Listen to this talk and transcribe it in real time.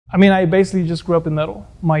I mean, I basically just grew up in metal.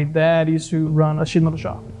 My dad used to run a sheet metal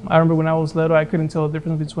shop. I remember when I was little, I couldn't tell the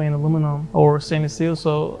difference between aluminum or stainless steel,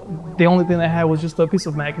 so the only thing I had was just a piece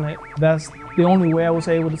of magnet. That's the only way I was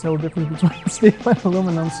able to tell the difference between steel and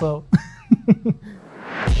aluminum, so.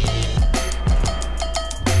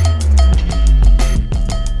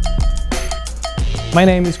 My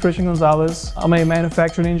name is Christian Gonzalez. I'm a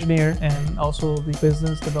manufacturing engineer and also the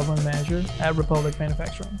business development manager at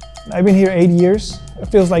Republic-mfg. I've been here 8 years. It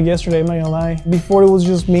feels like yesterday, I'm not gonna lie. Before it was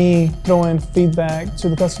just me throwing feedback to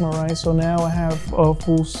the customer, right? So now I have a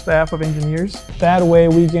full staff of engineers. That way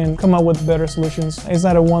we can come up with better solutions. It's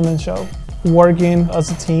not a one-man show. Working as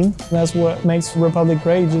a team, that's what makes Republic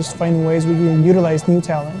great, just finding ways we can utilize new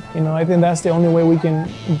talent. You know, I think that's the only way we can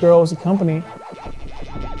grow as a company.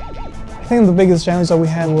 I think the biggest challenge that we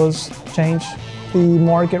had was change. The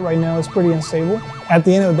market right now is pretty unstable. At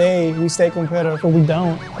the end of the day, we stay competitive, but we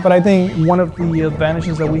don't. But I think one of the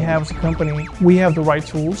advantages that we have as a company, we have the right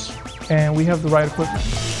tools and we have the right equipment.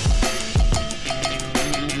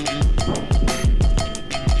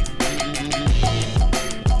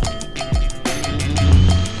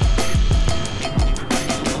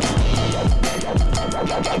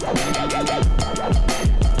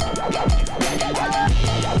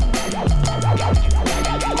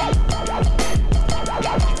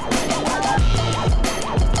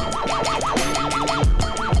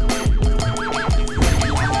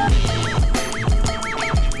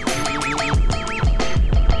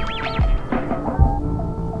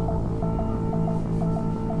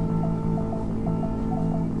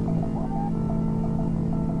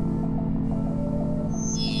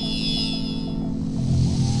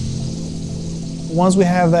 Once we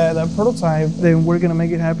have that prototype, then we're gonna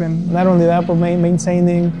make it happen. Not only that, but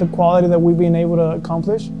maintaining the quality that we've been able to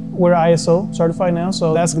accomplish. We're ISO certified now,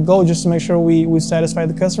 so that's the goal, just to make sure we satisfy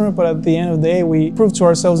the customer, but at the end of the day, we prove to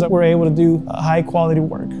ourselves that we're able to do high quality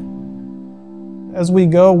work. As we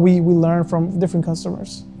go, we learn from different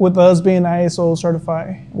customers. With us being ISO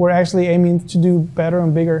certified, we're actually aiming to do better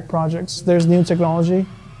and bigger projects. There's new technology,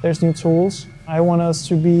 there's new tools. I want us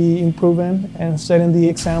to be improving and setting the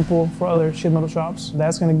example for other sheet metal shops.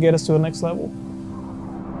 That's going to get us to the next level.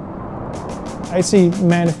 I see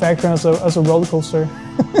manufacturing as a roller coaster.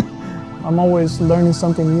 I'm always learning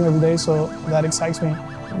something new every day, so that excites me.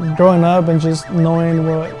 Growing up and just knowing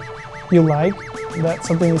what you like, that's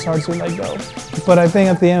something that's hard to let go. But I think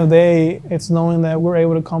at the end of the day, it's knowing that we're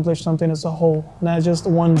able to accomplish something as a whole, not just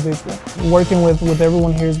one individual. Working with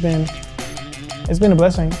everyone here it's been a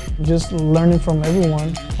blessing, just learning from everyone.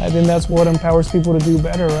 I think that's what empowers people to do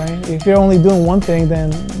better, right? If you're only doing one thing, then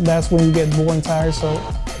that's when you get bored and tired, so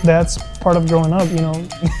that's part of growing up, you know.